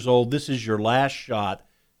 78 years old. This is your last shot.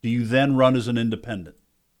 Do you then run as an independent?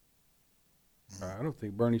 I don't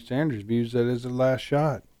think Bernie Sanders views that as the last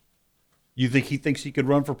shot. You think he thinks he could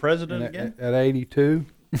run for president again? At 82?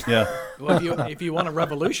 Yeah. Well, if you want a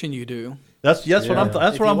revolution, you do. That's what I'm.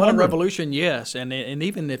 That's If what you I'm want a wondering. revolution, yes, and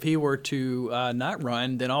even if he were to not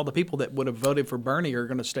run, then all the people that would have voted for Bernie are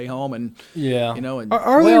going to stay home and Yeah. And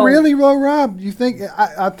Are they really, Rob? You think?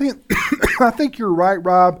 I think I think you're right,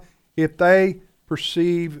 Rob. If they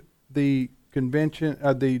perceive the convention,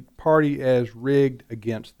 the party as rigged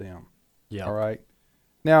against them. Yeah. All right.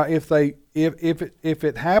 Now, if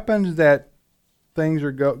it happens that things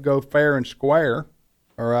are go fair and square,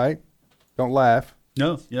 all right, don't laugh.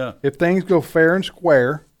 No. Yeah. If things go fair and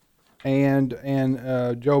square, and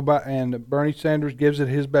Joe Biden and Bernie Sanders gives it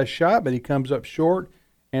his best shot, but he comes up short,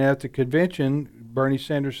 and at the convention, Bernie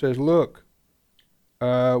Sanders says, "Look,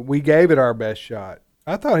 we gave it our best shot."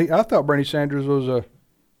 I thought Bernie Sanders was a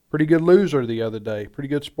pretty good loser the other day, pretty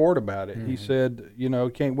good sport about it. He said,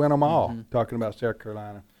 can't win them all, talking about South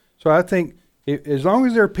Carolina. So I think as long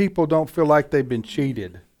as their people don't feel like they've been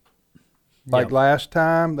cheated, like last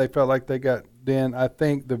time they felt like they got, then I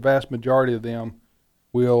think the vast majority of them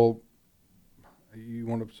they'll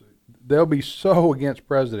be so against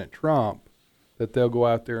President Trump that they'll go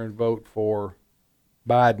out there and vote for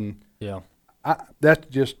Biden. Yeah. That's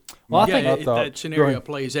just Well, I my think if thought. that scenario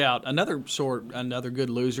plays out. Another good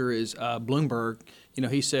loser is Bloomberg.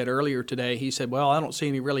 He said earlier today, well, I don't see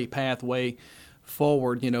any really pathway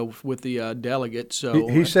forward, with the delegates. So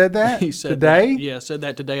He said that he said today? that. Yeah, said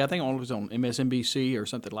that today. I think it was on MSNBC or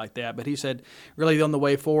something like that. But he said really the only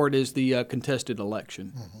way forward is the contested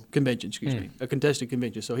election convention. Excuse me, a contested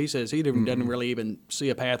convention. So he says he doesn't really even see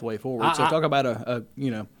a pathway forward. So talk about a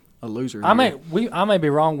loser. I may be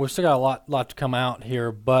wrong. We've still got a lot to come out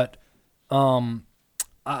here, but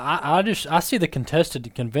I see the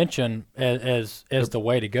contested convention as the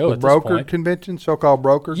way to go. The at this brokered point. convention, so-called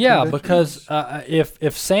brokered Yeah, convention? because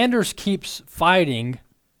if Sanders keeps fighting,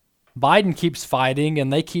 Biden keeps fighting,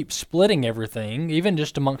 and they keep splitting everything, even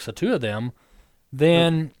just amongst the two of them,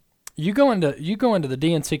 then you go into the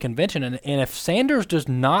DNC convention, and if Sanders does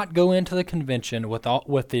not go into the convention with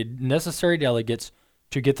the necessary delegates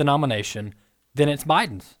to get the nomination, then it's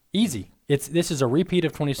Biden's. Easy. This is a repeat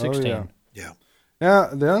of 2016. Oh, Yeah. Now,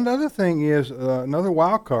 the other thing is, another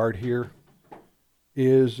wild card here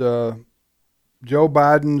is Joe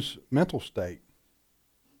Biden's mental state.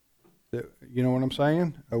 You know what I'm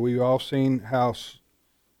saying? We've all seen how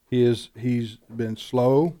he's been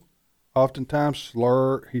slow. Oftentimes,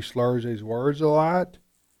 he slurs his words a lot.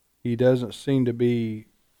 He doesn't seem to be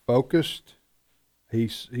focused. He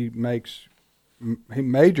makes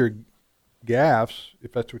major gaffes,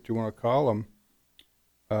 if that's what you want to call them,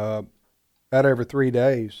 about every 3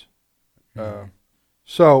 days.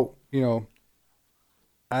 So,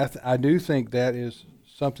 I do think that is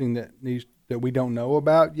something that we don't know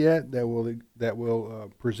about yet, that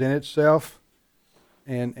will present itself,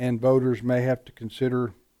 and voters may have to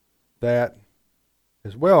consider that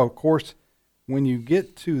as well. Of course, when you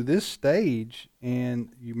get to this stage, and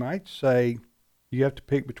you might say you have to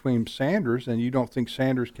pick between Sanders, and you don't think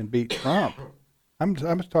Sanders can beat Trump. I'm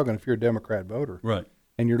just talking if you're a Democrat voter, right?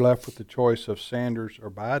 And you're left with the choice of Sanders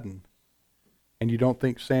or Biden, and you don't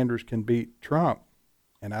think Sanders can beat Trump,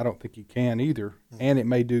 and I don't think he can either. And it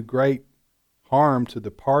may do great harm to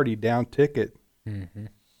the party down ticket. Mm-hmm.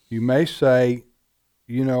 You may say,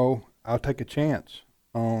 I'll take a chance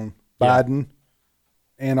on Biden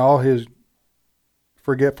and all his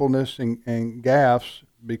forgetfulness and gaffes,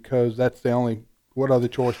 because that's the only. What other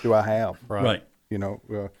choice do I have? Right.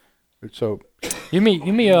 So. You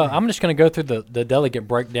mean I'm just going to go through the delegate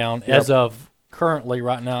breakdown as of currently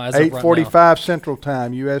right now. As 8:45 Central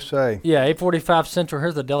Time, USA. Yeah, 8:45 Central.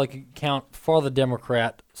 Here's the delegate count for the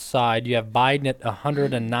Democrat side. You have Biden at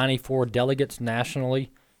 194 delegates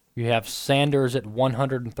nationally. You have Sanders at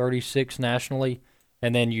 136 nationally,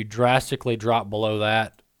 and then you drastically drop below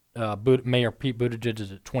that. Mayor Pete Buttigieg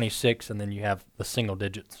is at 26, and then you have the single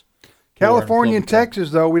digits. California and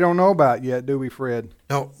Texas, though, we don't know about yet, do we, Fred?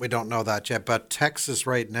 No, we don't know that yet. But Texas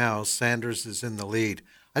right now, Sanders is in the lead.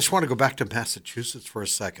 I just want to go back to Massachusetts for a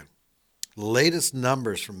second. Latest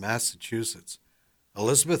numbers from Massachusetts.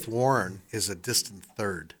 Elizabeth Warren is a distant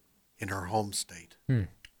third in her home state.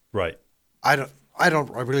 Right. I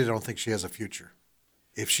really don't think she has a future.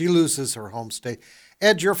 If she loses her home state,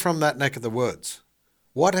 Ed, you're from that neck of the woods.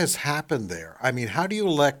 What has happened there? I mean, how do you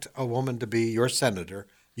elect a woman to be your senator,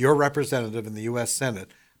 your representative in the U.S. Senate,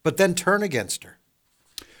 but then turn against her?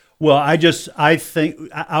 Well, I think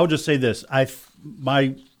I'll just say this.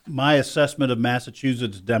 My assessment of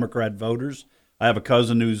Massachusetts Democrat voters. I have a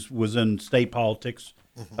cousin who was in state politics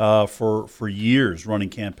for years, running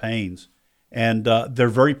campaigns, and they're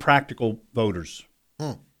very practical voters.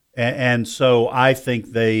 And so I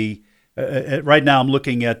think they. Right now, I'm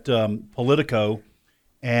looking at Politico,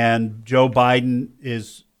 and Joe Biden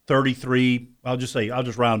is 33. I'll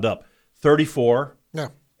just round up 34. Yeah.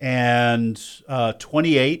 And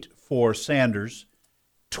 28 for Sanders,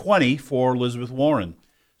 20 for Elizabeth Warren.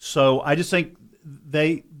 So I just think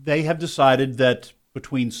they have decided that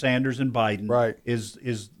between Sanders and Biden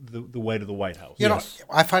is the way to the White House. You know,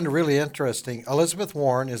 I find it really interesting. Elizabeth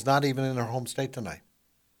Warren is not even in her home state tonight.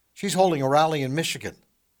 She's holding a rally in Michigan.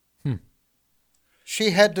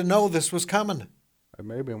 She had to know this was coming. That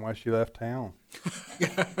may have been why she left town.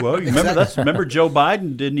 Well, you remember Joe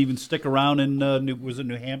Biden didn't even stick around in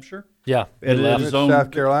New Hampshire? Yeah, at his own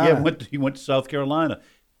South Carolina. Yeah, he went to South Carolina.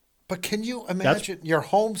 But can you imagine your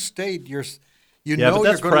home state? But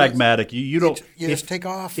that's pragmatic. You don't. You just take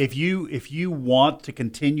off. If you want to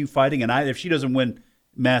continue fighting, and if she doesn't win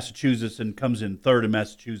Massachusetts and comes in third in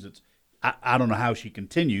Massachusetts, I don't know how she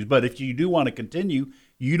continues. But if you do want to continue,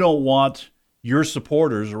 you don't want your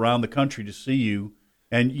supporters around the country to see you,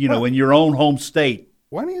 and in your own home state.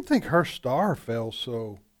 Why do you think her star fell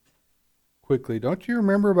so quickly? Don't you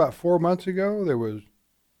remember about 4 months ago there was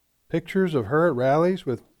pictures of her at rallies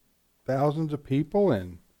with thousands of people,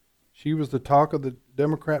 and she was the talk of the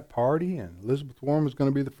Democrat Party, and Elizabeth Warren was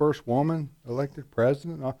going to be the first woman elected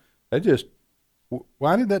president.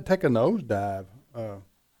 Why did that take a nosedive?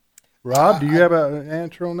 Rob, do you have an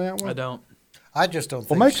answer on that one? I don't. I just don't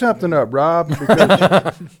think. Well, make something up, Rob,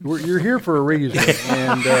 because you're here for a reason.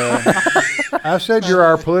 And I said you're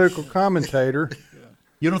our political commentator.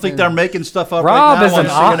 You don't think they're making stuff up Rob right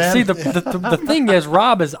now? See, the thing is,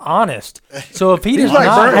 Rob is honest. So if he's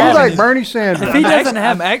like Bernie Sanders. If he doesn't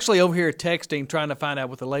have, I'm actually over here texting, trying to find out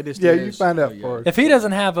what the latest is. Yeah, you find out for us. If he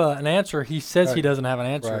doesn't have an answer, he says he doesn't have an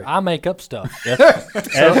answer. Right. I make up stuff.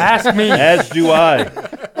 So ask me. As do I.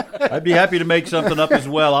 I'd be happy to make something up as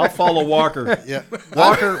well. I'll follow Walker. Yeah,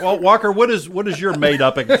 Walker. What is your made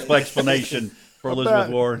up explanation for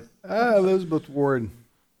Elizabeth Warren? Elizabeth Warren.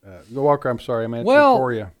 Walker, I'm sorry, I'm answering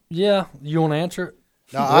for you. Yeah, you want to answer it?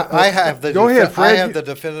 No, I have the. Go ahead, Fred. I have the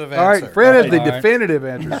definitive answer. All right, Fred has the definitive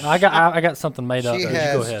answer. I got something made up. Go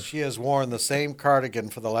ahead. She has worn the same cardigan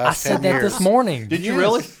for the last 10 years. I said that this morning. Did you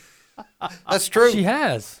really? That's true. She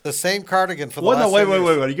has the same cardigan for the last 10 years.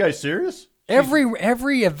 Wait. Are you guys serious?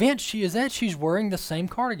 Every event she is at, she's wearing the same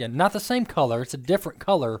cardigan. Not the same color. It's a different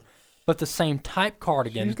color, but the same type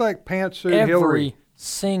cardigan. She's like pantsuit every Hillary.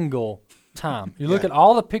 Single time. You look at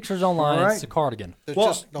all the pictures online, it's a cardigan. There's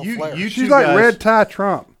just no flair. She's like red tie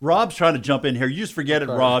Trump. Rob's trying to jump in here. You just forget it,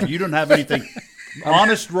 Rob. You don't have anything.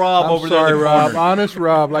 Honest Rob I'm over sorry, there. In the Rob. corner. Honest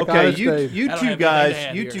Rob, like Okay, Honest Dave. you I don't two have anything to add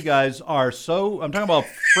guys, you here. two guys are so. I'm talking about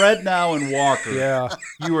Fred now and Walker. Yeah.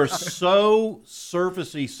 You are so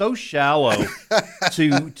surfacey, so shallow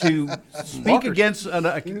to speak against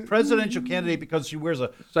a presidential candidate because she wears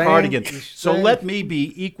a Sam, cardigan. So Sam. let me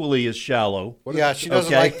be equally as shallow. Yeah, she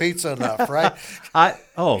doesn't Okay. like pizza enough, right?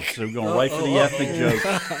 So we're going right for the ethnic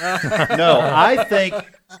joke. No,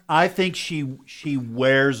 I think she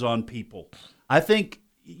wears on people. I think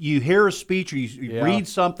you hear a speech or you read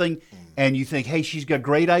something and you think, hey, she's got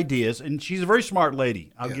great ideas, and she's a very smart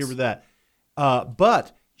lady. I'll give her that.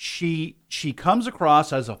 But she comes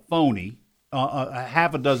across as a phony a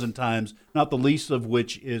half a dozen times, not the least of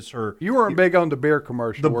which is her. You weren't big on the beer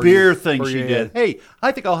commercial. The were beer you? thing Or she you did. had- Hey,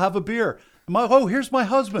 I think I'll have a beer. Here's my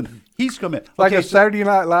husband. He's coming. Like Okay, a Saturday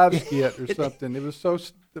Night Live skit or something. It was so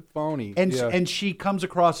phony. and yeah. and she comes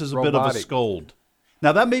across as a bit of a Robotic. scold.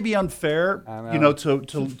 Now that may be unfair, I know.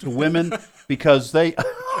 to women because they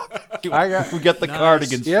I got, we get the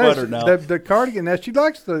cardigan yes, sweater now. the cardigan. Now she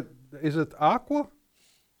likes is it aqua?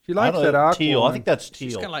 She I likes don't that know, aqua. teal. I one. think that's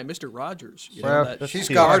She's teal. kind of like Mr. Rogers. You Well, know, that, She's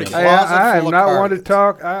teal. got a Hey, closet I am full of not one to cardigans.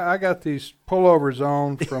 talk. I got these pullovers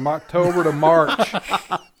on from October to March,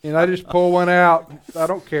 and I just pull one out. I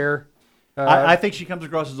don't care. I think she comes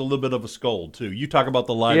across as a little bit of a scold too. You talk about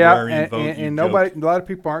the Yeah, librarian vote. you and joke. nobody. A lot of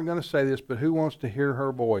people aren't going to say this, but who wants to hear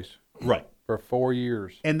her voice right. for 4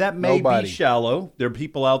 years? And that may Nobody. be shallow. There are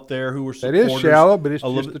people out there who are That supporters. is shallow, but it's a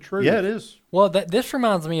little just the bit- truth. Yeah, it is. Well, this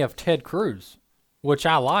reminds me of Ted Cruz, which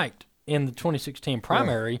I liked in the 2016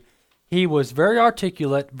 primary. He was very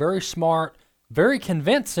articulate, very smart, very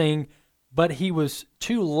convincing, but he was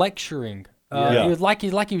too lecturing. Yeah. He was like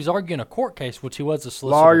he was arguing a court case, which he was a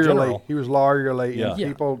solicitor Lawyerly. general. He was lawyerly. Yeah. And Yeah.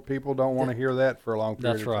 people don't want to hear that for a long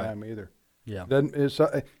period That's of right. time either. Yeah.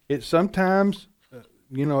 It's sometimes,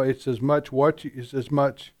 it's as much it's as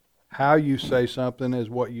much how you say something as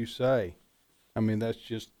what you say. I mean, that's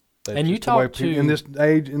just. And you just the way talk people- to-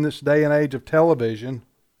 in this day and age of television,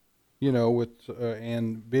 with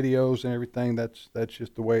and videos and everything. That's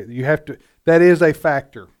just the way you have to. That is a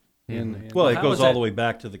factor. In Well, it How goes was all that- the way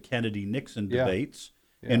back to the Kennedy-Nixon Yeah. debates,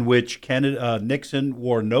 in which Nixon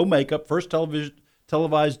wore no makeup. First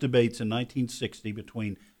televised debates in 1960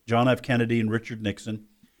 between John F. Kennedy and Richard Nixon.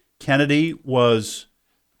 Kennedy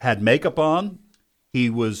had makeup on. He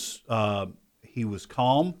was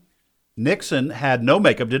calm. Nixon had no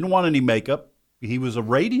makeup, didn't want any makeup. He was a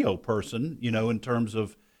radio person, in terms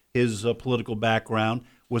of his political background.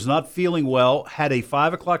 Was not feeling well. Had a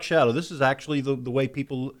 5 o'clock shadow. This is actually the way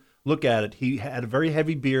people look at it. He had a very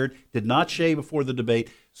heavy beard. Did not shave before the debate.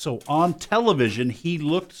 So on television, he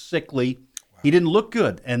looked sickly. He didn't look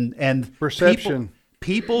good. And Perception.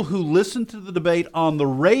 People who listened to the debate on the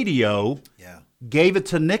radio gave it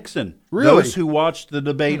to Nixon. Really? Those who watched the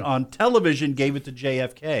debate on television gave it to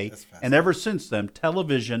JFK. And ever since then,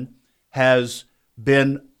 television has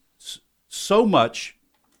been so much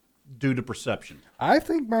due to perception. I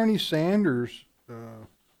think Bernie Sanders'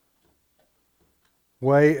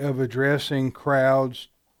 way of addressing crowds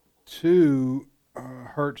too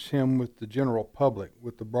hurts him with the general public,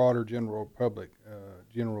 with the broader general public,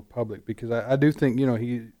 because I do think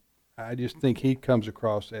I just think he comes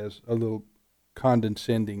across as a little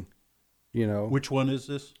condescending, Which one is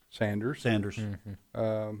this? Sanders,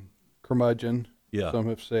 curmudgeon. Yeah. Some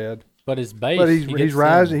have said, But his base, but he gets he's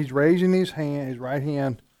raising his right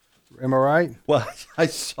hand. Am I right? Well, I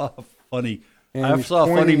saw a funny And he's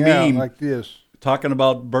funny pointing out meme like this. talking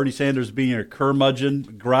about Bernie Sanders being a curmudgeon,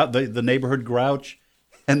 the neighborhood grouch,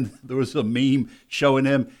 and there was a meme showing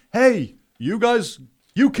him, hey, you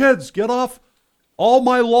kids, get off all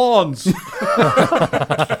my lawns,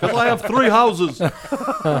 because I have 3 houses. It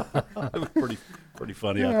was pretty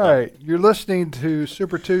funny. All right, you're listening to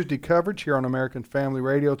Super Tuesday coverage here on American Family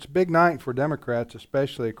Radio. It's a big night for Democrats,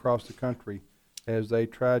 especially across the country, as they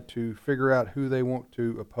try to figure out who they want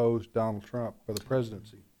to oppose Donald Trump for the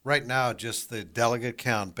presidency. Right now, just the delegate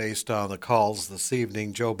count based on the calls this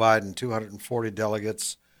evening: Joe Biden, 240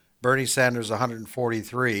 delegates; Bernie Sanders,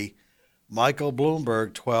 143; Michael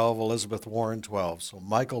Bloomberg, 12; Elizabeth Warren, 12. So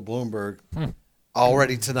Michael Bloomberg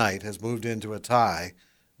already tonight has moved into a tie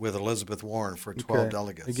with Elizabeth Warren for 12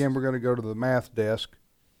 delegates. Again, we're going to go to the math desk.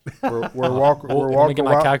 Where Walker, Let me get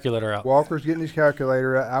my calculator out. Walker's getting his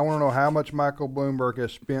calculator out. I want to know how much Michael Bloomberg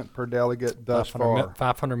has spent per delegate thus far.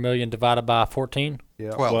 500 million divided by 14. Yeah,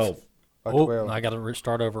 12. by Oh, 12. I got to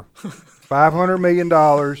start over. $500 million,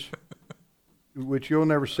 which you'll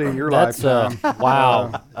never see in your That's lifetime.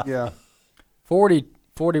 wow. Yeah.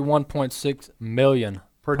 41.6 million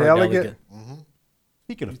Per delegate?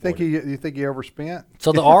 He can You afford it. you think he overspent?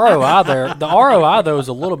 So the ROI there, the ROI though is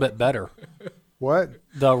a little bit better. What?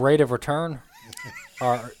 The rate of return.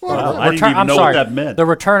 Wow, I didn't even know what that meant. The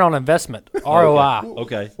return on investment, ROI.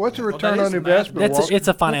 Okay. What's a return on investment? It's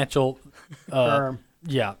a financial term.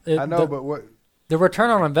 Yeah, I know, but what? The return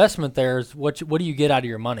on investment there is what do you get out of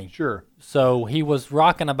your money? Sure. So he was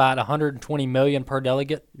rocking about 120 million per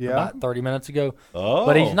delegate about 30 minutes ago. Oh.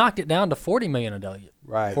 But he's knocked it down to 40 million a delegate.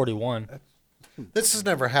 Right. 41. This has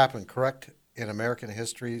never happened, correct? In American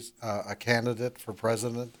history, a candidate for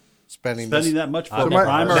president spending that much for the Somebody-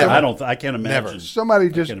 primary? Never. I can't imagine. Never. Somebody I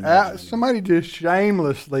can't imagine just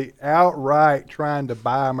shamelessly outright trying to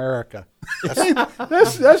buy America.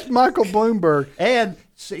 That's Michael Bloomberg. And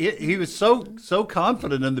he was so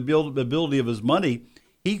confident in the ability of his money.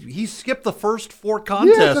 He skipped the first 4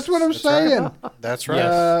 contests. Yeah, that's what I'm saying. That's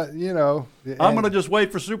right. You know, I'm going to just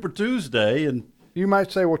wait for Super Tuesday. And You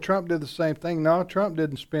might say, well, Trump did the same thing. No, Trump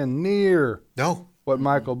didn't spend near No. what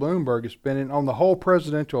Michael Bloomberg is spending on the whole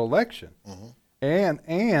presidential election.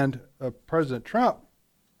 And President Trump,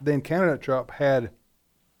 then candidate Trump, had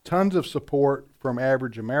tons of support from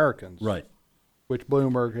average Americans, right. which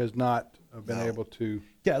Bloomberg has not been able to.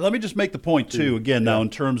 Yeah, let me just make the point, too, again, now in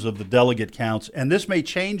terms of the delegate counts. And this may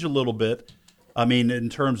change a little bit, I mean, in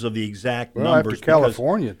terms of the exact numbers. After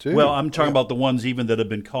California, too. Well, I'm talking about the ones even that have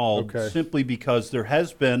been called, Okay. simply because there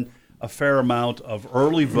has been a fair amount of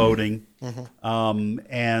early voting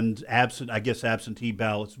and absentee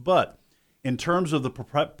ballots. But in terms of the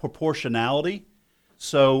proportionality,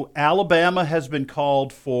 so Alabama has been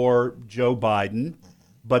called for Joe Biden,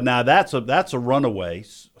 but now that's a runaway.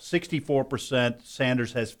 64%.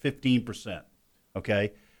 Sanders has 15%.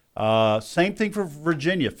 Okay. Same thing for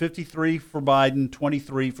Virginia. 53 for Biden,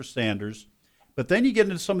 23 for Sanders. But then you get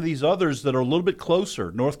into some of these others that are a little bit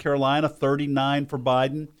closer. North Carolina, 39 for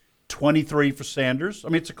Biden, 23 for Sanders. I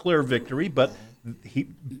mean, it's a clear victory, but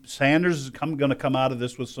Sanders is going to come out of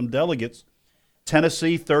this with some delegates.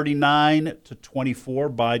 Tennessee, 39 to 24,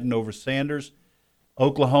 Biden over Sanders.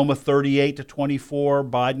 Oklahoma, 38 to 24,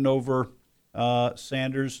 Biden over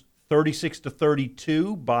Sanders. 36 to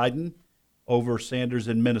 32, Biden over Sanders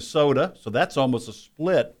in Minnesota. So that's almost a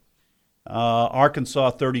split.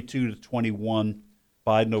 Arkansas, 32 to 21,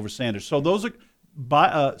 Biden over Sanders. So those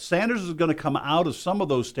are Sanders is going to come out of some of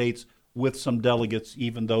those states with some delegates,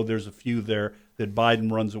 even though there's a few there that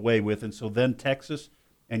Biden runs away with. And so then Texas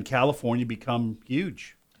and California become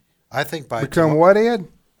huge. I think by Become what, Ed?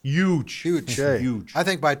 Huge. Okay. Huge. I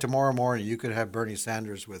think by tomorrow morning you could have Bernie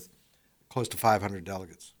Sanders with close to 500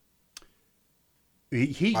 delegates.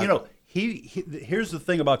 Here's the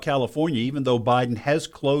thing about California. Even though Biden has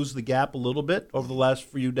closed the gap a little bit over the last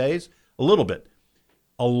few days,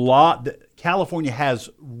 California has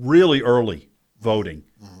really early voting,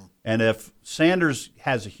 and if Sanders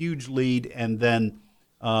has a huge lead and then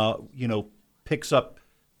picks up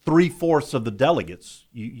 3/4 of the delegates,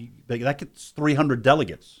 that gets 300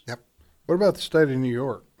 delegates. Yep. What about the state of New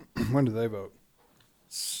York? When do they vote?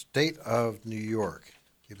 State of New York.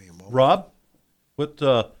 Give me a moment. Rob, what?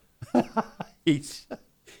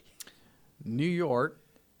 New York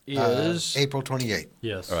is April 28th.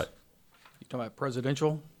 Yes. All right. You talking about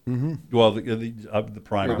presidential? Well, the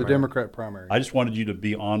primary. The Democrat primary. I just wanted you to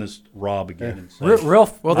be honest, Rob, again, and say,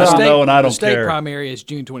 Well, Well, I don't know, and I the don't state care. primary is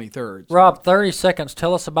June 23rd. Rob, 30 seconds.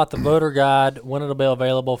 Tell us about the voter guide, when it'll be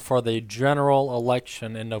available for the general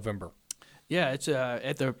election in November. Yeah,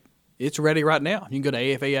 it's ready right now. You can go to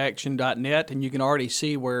afaaction.net and you can already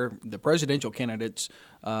see where the presidential candidates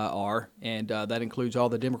are, and that includes all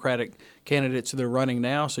the Democratic candidates that are running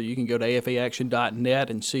now. So you can go to afaaction.net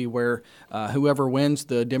and see where whoever wins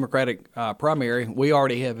the Democratic primary, we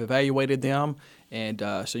already have evaluated them, and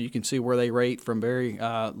so you can see where they rate from very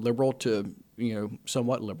liberal to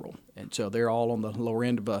somewhat liberal, and so they're all on the lower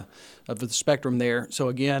end of the spectrum there. So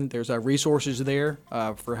again, there's resources there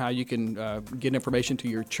for how you can get information to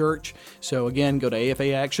your church. So again, go to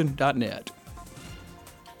afaaction.net.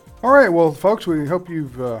 All right, well, folks, we hope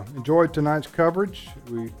you've enjoyed tonight's coverage.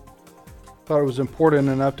 We thought it was important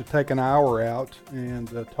enough to take an hour out and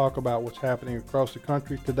talk about what's happening across the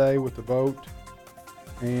country today with the vote.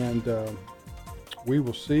 And we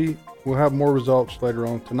will see. We'll have more results later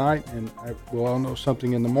on tonight, and we'll all know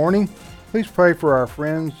something in the morning. Please pray for our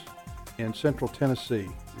friends in Central Tennessee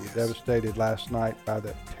who were devastated last night by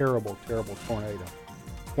that terrible, terrible tornado.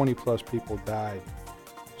 20-plus people died.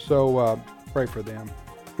 So pray for them.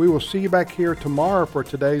 We will see you back here tomorrow for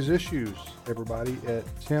today's issues, everybody, at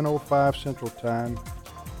 10:05 Central Time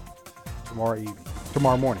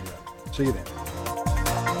tomorrow morning. See you then.